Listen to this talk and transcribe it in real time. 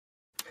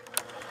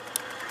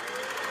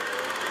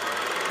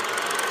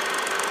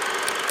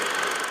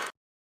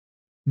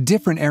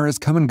Different eras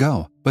come and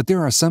go, but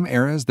there are some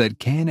eras that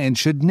can and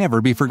should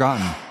never be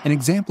forgotten. An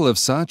example of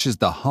such is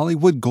the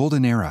Hollywood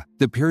Golden Era,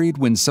 the period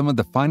when some of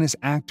the finest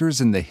actors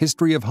in the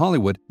history of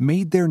Hollywood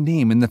made their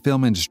name in the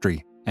film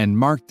industry and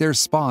marked their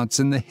spots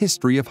in the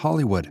history of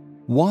Hollywood.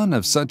 One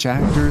of such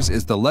actors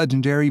is the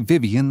legendary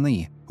Vivien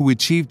Leigh, who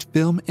achieved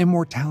film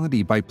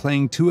immortality by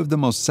playing two of the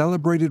most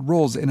celebrated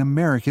roles in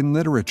American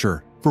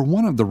literature. For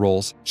one of the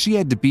roles, she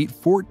had to beat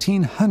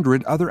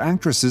 1,400 other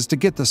actresses to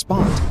get the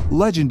spot.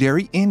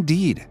 Legendary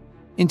indeed!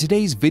 In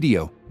today's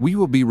video, we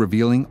will be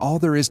revealing all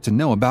there is to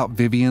know about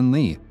Vivien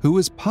Leigh, who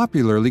is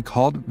popularly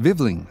called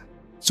Vivling.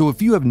 So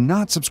if you have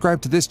not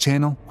subscribed to this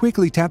channel,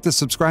 quickly tap the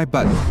subscribe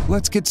button.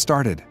 Let's get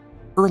started.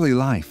 Early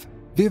life.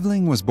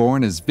 Vivling was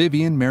born as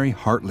Vivien Mary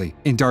Hartley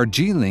in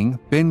Darjeeling,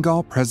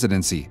 Bengal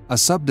Presidency, a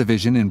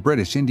subdivision in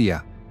British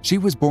India. She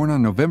was born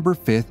on November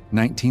 5,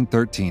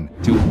 1913,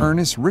 to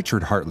Ernest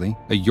Richard Hartley,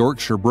 a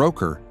Yorkshire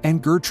broker,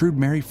 and Gertrude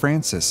Mary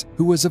Frances,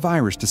 who was of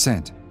Irish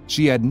descent.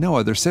 She had no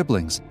other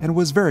siblings and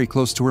was very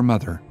close to her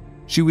mother.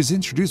 She was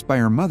introduced by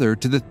her mother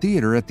to the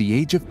theater at the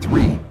age of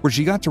 3, where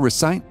she got to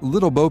recite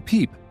Little Bo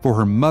Peep for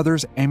her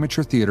mother's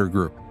amateur theater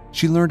group.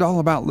 She learned all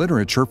about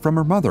literature from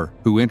her mother,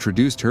 who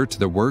introduced her to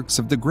the works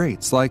of the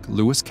greats like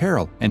Lewis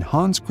Carroll and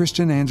Hans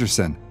Christian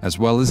Andersen, as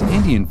well as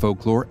Indian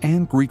folklore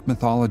and Greek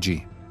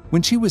mythology.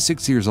 When she was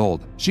 6 years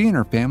old, she and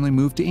her family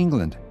moved to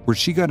England, where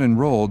she got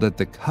enrolled at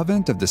the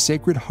Convent of the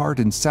Sacred Heart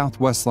in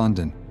southwest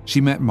London.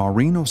 She met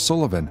Maureen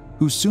O'Sullivan,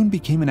 who soon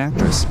became an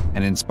actress,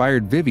 and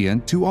inspired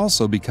Vivien to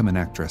also become an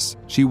actress.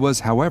 She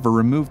was, however,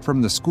 removed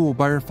from the school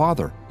by her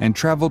father and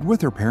traveled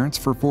with her parents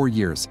for 4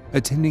 years,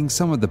 attending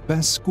some of the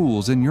best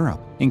schools in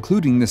Europe,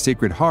 including the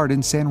Sacred Heart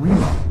in San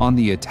Remo on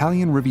the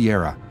Italian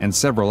Riviera and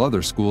several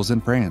other schools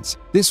in France.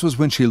 This was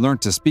when she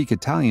learned to speak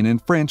Italian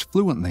and French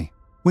fluently.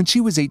 When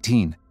she was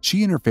 18,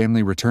 she and her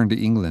family returned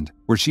to England,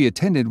 where she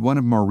attended one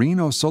of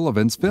Maureen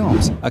O'Sullivan's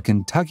films, A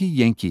Kentucky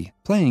Yankee,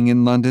 playing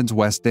in London's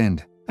West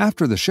End.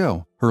 After the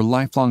show, her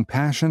lifelong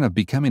passion of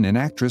becoming an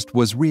actress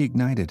was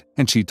reignited,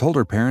 and she told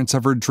her parents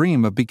of her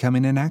dream of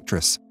becoming an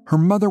actress. Her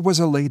mother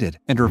was elated,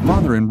 and her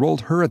father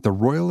enrolled her at the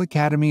Royal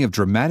Academy of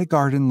Dramatic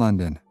Art in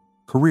London.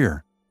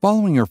 Career.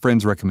 Following her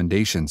friend's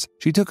recommendations,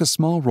 she took a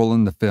small role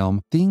in the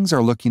film Things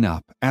Are Looking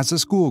Up as a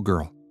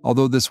schoolgirl.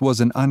 Although this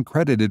was an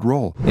uncredited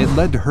role, it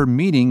led to her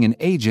meeting an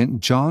agent,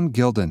 John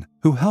Gilden,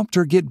 who helped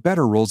her get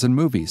better roles in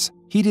movies.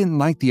 He didn't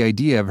like the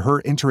idea of her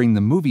entering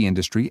the movie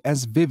industry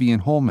as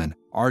Vivien Holman,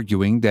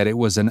 arguing that it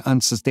was an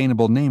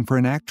unsustainable name for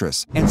an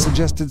actress, and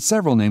suggested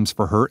several names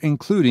for her,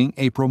 including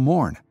April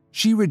Morn.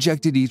 She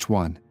rejected each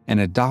one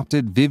and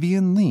adopted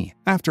Vivien Leigh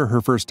after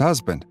her first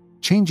husband,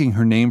 changing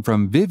her name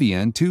from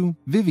Vivien to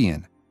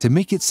Vivien to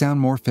make it sound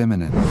more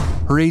feminine.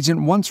 Her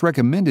agent once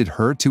recommended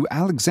her to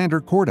Alexander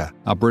Korda,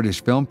 a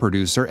British film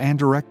producer and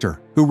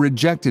director, who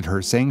rejected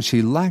her, saying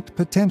she lacked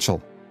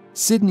potential.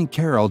 Sidney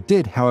Carroll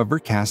did, however,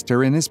 cast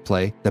her in his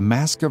play The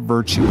Mask of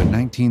Virtue in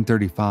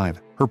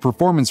 1935. Her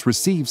performance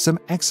received some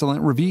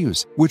excellent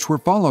reviews, which were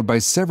followed by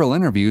several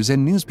interviews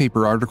and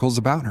newspaper articles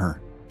about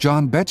her.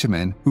 John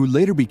Betjeman, who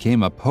later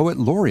became a poet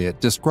laureate,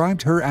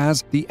 described her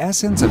as the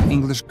essence of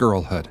English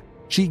girlhood.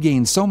 She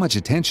gained so much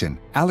attention,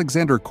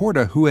 Alexander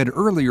Korda, who had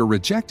earlier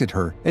rejected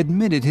her,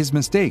 admitted his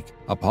mistake,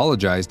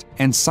 apologized,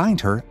 and signed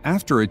her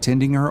after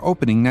attending her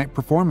opening night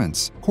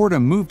performance.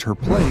 Korda moved her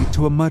play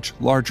to a much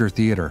larger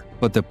theater,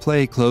 but the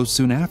play closed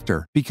soon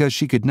after because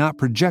she could not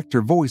project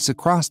her voice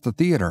across the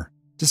theater.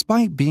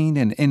 Despite being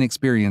an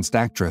inexperienced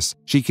actress,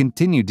 she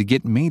continued to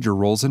get major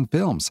roles in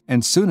films,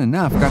 and soon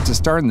enough got to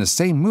star in the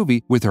same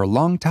movie with her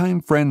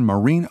longtime friend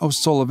Maureen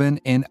O'Sullivan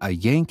in A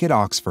Yank at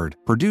Oxford,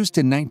 produced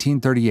in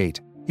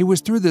 1938. It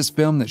was through this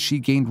film that she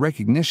gained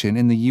recognition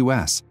in the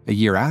US. A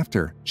year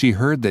after, she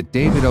heard that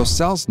David O.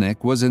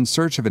 Selznick was in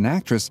search of an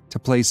actress to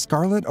play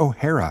Scarlett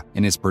O'Hara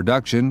in his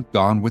production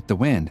Gone with the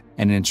Wind,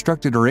 and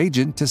instructed her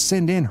agent to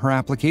send in her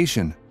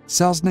application.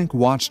 Selznick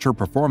watched her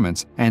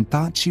performance and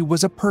thought she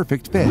was a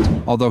perfect fit,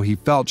 although he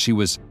felt she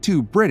was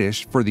too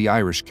British for the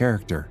Irish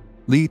character.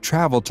 Leigh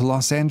traveled to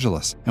Los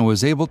Angeles and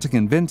was able to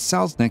convince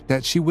Selznick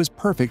that she was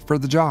perfect for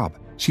the job.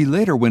 She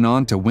later went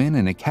on to win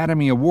an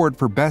Academy Award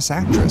for Best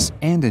Actress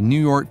and a New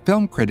York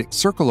Film Critics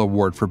Circle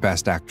Award for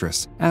Best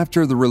Actress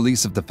after the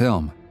release of the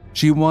film.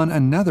 She won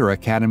another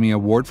Academy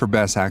Award for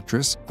Best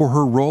Actress for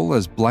her role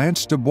as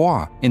Blanche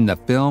Dubois in the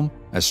film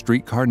A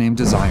Streetcar Named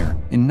Desire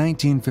in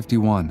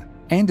 1951,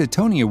 and a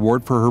Tony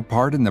Award for her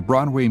part in the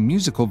Broadway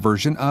musical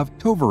version of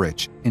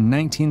Tovarich in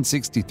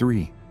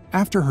 1963.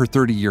 After her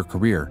 30-year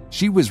career,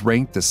 she was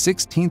ranked the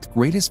 16th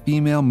greatest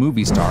female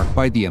movie star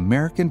by the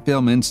American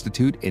Film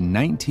Institute in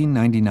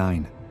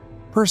 1999.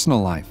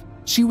 Personal life.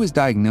 She was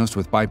diagnosed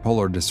with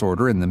bipolar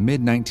disorder in the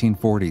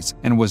mid-1940s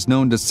and was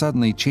known to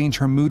suddenly change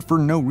her mood for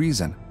no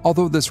reason.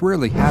 Although this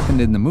rarely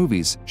happened in the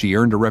movies, she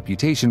earned a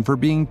reputation for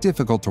being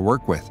difficult to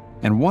work with.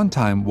 And one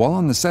time, while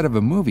on the set of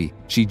a movie,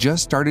 she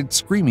just started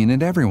screaming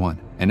at everyone,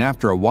 and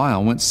after a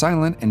while went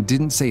silent and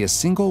didn't say a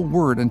single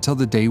word until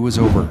the day was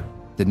over.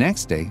 The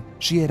next day,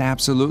 she had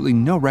absolutely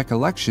no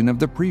recollection of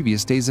the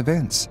previous day's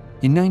events.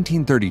 In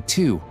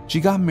 1932,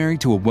 she got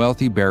married to a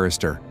wealthy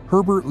barrister,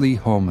 Herbert Lee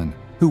Holman,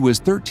 who was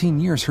 13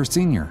 years her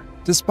senior.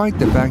 Despite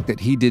the fact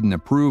that he didn't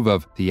approve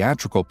of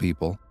theatrical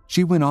people,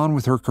 she went on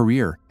with her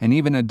career and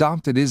even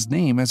adopted his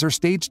name as her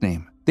stage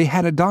name. They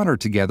had a daughter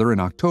together in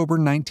October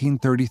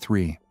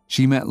 1933.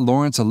 She met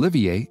Laurence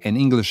Olivier, an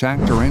English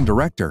actor and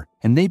director,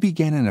 and they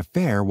began an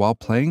affair while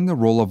playing the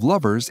role of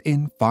lovers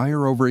in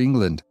Fire Over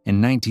England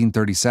in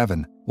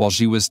 1937, while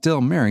she was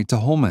still married to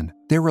Holman.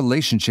 Their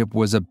relationship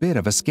was a bit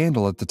of a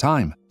scandal at the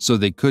time, so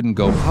they couldn't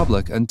go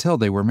public until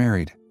they were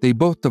married. They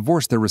both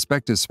divorced their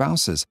respective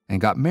spouses and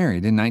got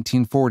married in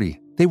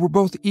 1940. They were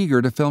both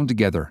eager to film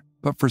together,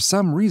 but for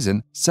some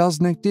reason,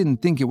 Selznick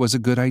didn't think it was a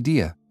good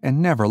idea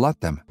and never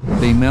let them.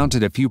 They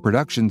mounted a few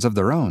productions of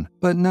their own,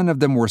 but none of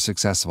them were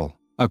successful.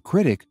 A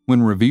critic,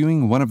 when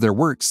reviewing one of their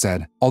works,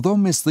 said, "Although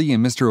Miss Leigh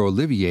and Mr.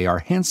 Olivier are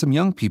handsome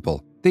young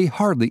people, they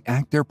hardly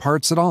act their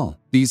parts at all."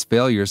 These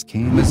failures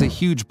came as a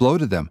huge blow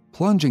to them,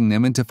 plunging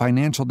them into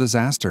financial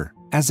disaster.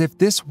 As if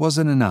this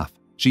wasn't enough,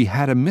 she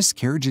had a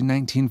miscarriage in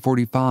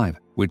 1945,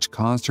 which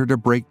caused her to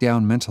break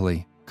down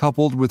mentally.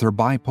 Coupled with her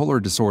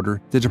bipolar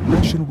disorder, the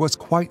depression was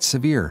quite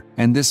severe,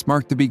 and this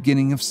marked the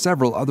beginning of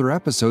several other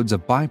episodes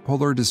of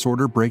bipolar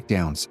disorder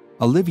breakdowns.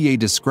 Olivier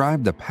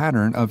described the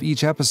pattern of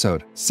each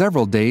episode: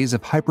 several days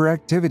of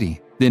hyperactivity,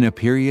 then a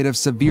period of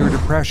severe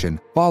depression,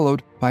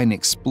 followed by an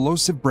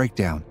explosive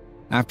breakdown.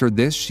 After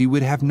this, she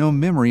would have no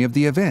memory of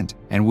the event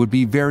and would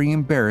be very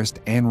embarrassed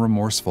and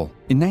remorseful.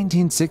 In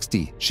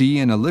 1960, she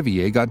and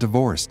Olivier got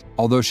divorced.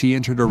 Although she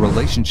entered a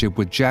relationship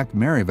with Jacques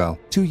Marival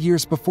 2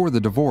 years before the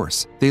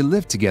divorce, they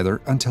lived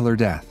together until her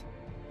death.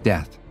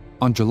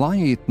 On July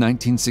 8,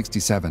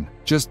 1967,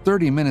 just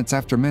 30 minutes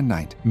after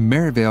midnight,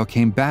 Marival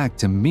came back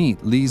to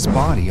meet Leigh's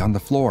body on the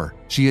floor.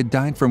 She had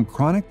died from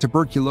chronic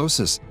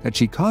tuberculosis that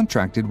she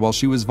contracted while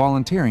she was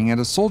volunteering at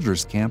a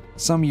soldiers' camp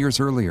some years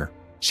earlier.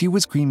 She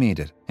was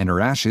cremated, and her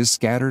ashes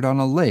scattered on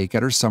a lake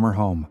at her summer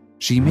home.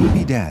 She may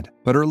be dead,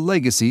 but her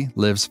legacy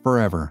lives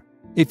forever.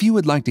 If you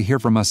would like to hear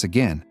from us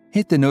again,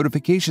 hit the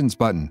notifications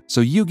button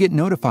so you get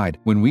notified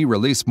when we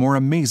release more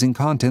amazing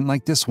content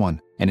like this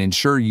one, and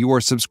ensure you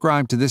are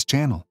subscribed to this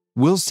channel.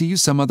 We'll see you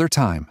some other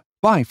time.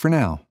 Bye for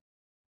now.